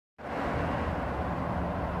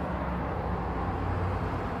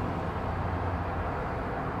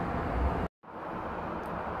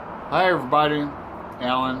Hi everybody,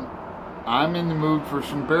 Alan. I'm in the mood for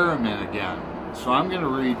some Berryman again, so I'm going to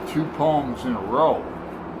read two poems in a row.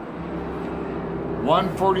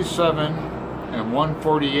 147 and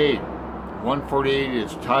 148. 148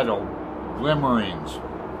 is titled Glimmerings.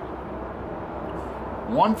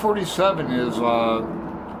 147 is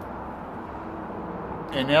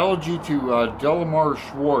an elegy to Delmar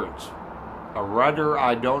Schwartz, a writer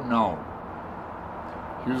I don't know.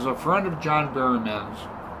 He was a friend of John Berryman's,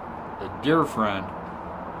 a dear friend,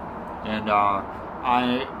 and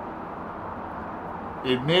I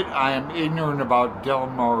admit I am ignorant about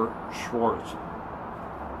Delmar Schwartz.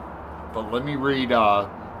 But let me read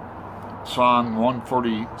Song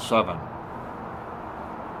 147.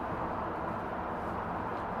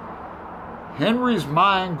 Henry's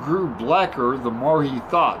mind grew blacker the more he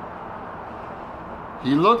thought.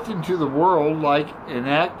 He looked into the world like an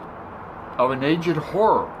act of an aged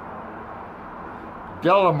horror.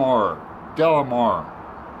 Delamar.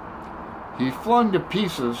 He flung to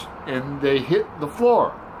pieces and they hit the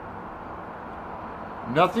floor.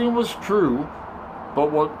 Nothing was true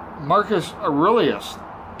but what Marcus Aurelius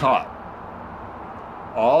taught.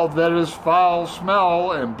 All that is foul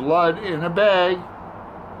smell and blood in a bag.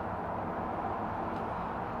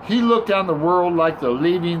 He looked on the world like the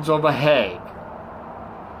leavings of a hag.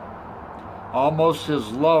 Almost his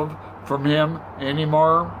love from him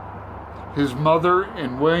anymore. His mother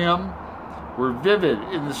and William were vivid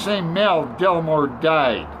in the same mail Delmar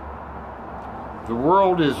died. The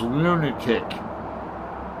world is lunatic.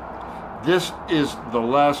 This is the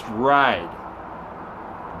last ride.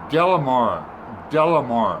 Delamar.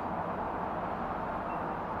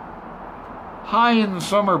 High in the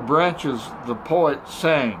summer branches the poet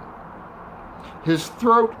sang. His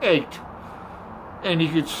throat ached, and he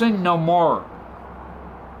could sing no more.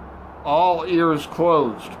 All ears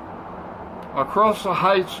closed. Across the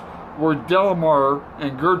heights where Delamar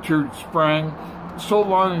and Gertrude sprang so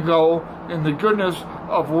long ago, in the goodness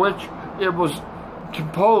of which it was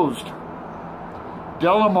composed.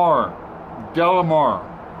 Delamar.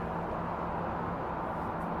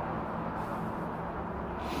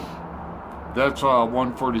 That's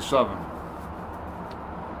 147.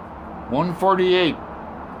 148.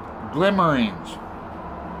 Glimmerings.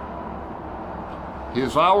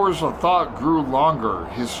 His hours of thought grew longer,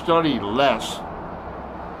 his study less.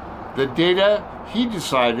 The data, he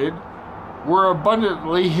decided, were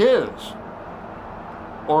abundantly his.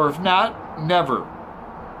 Or if not, never.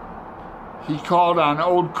 He called on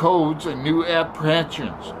old codes and new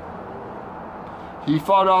apprehensions. He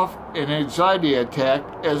fought off an anxiety attack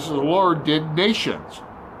as the Lord did nations.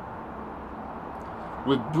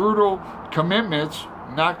 With brutal commitments,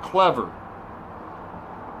 not clever.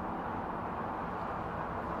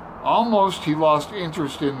 Almost he lost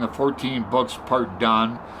interest in the 14 books part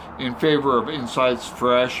done in favor of insights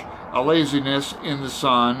fresh, a laziness in the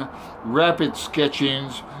sun, rapid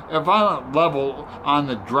sketchings, a violent level on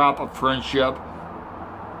the drop of friendship.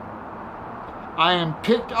 I am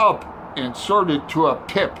picked up and sorted to a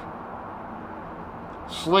pip,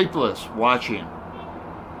 sleepless watching.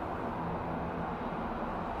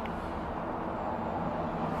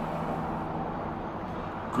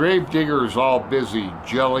 Gravediggers all busy,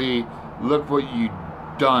 jelly, look what you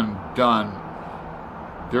done.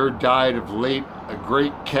 There died of late a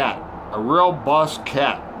great cat, a real boss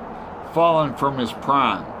cat, fallen from his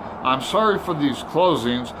prime. I'm sorry for these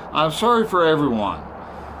closings, I'm sorry for everyone.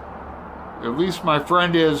 At least my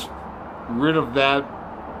friend is rid of that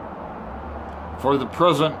for the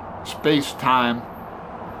present space-time.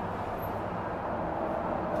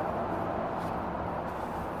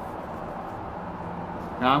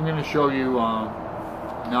 Now I'm going to show you,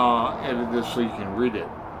 now I'll edit this so you can read it.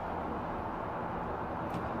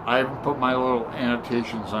 I haven't put my little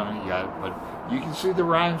annotations on it yet, but you can see the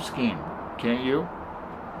rhyme scheme, can't you?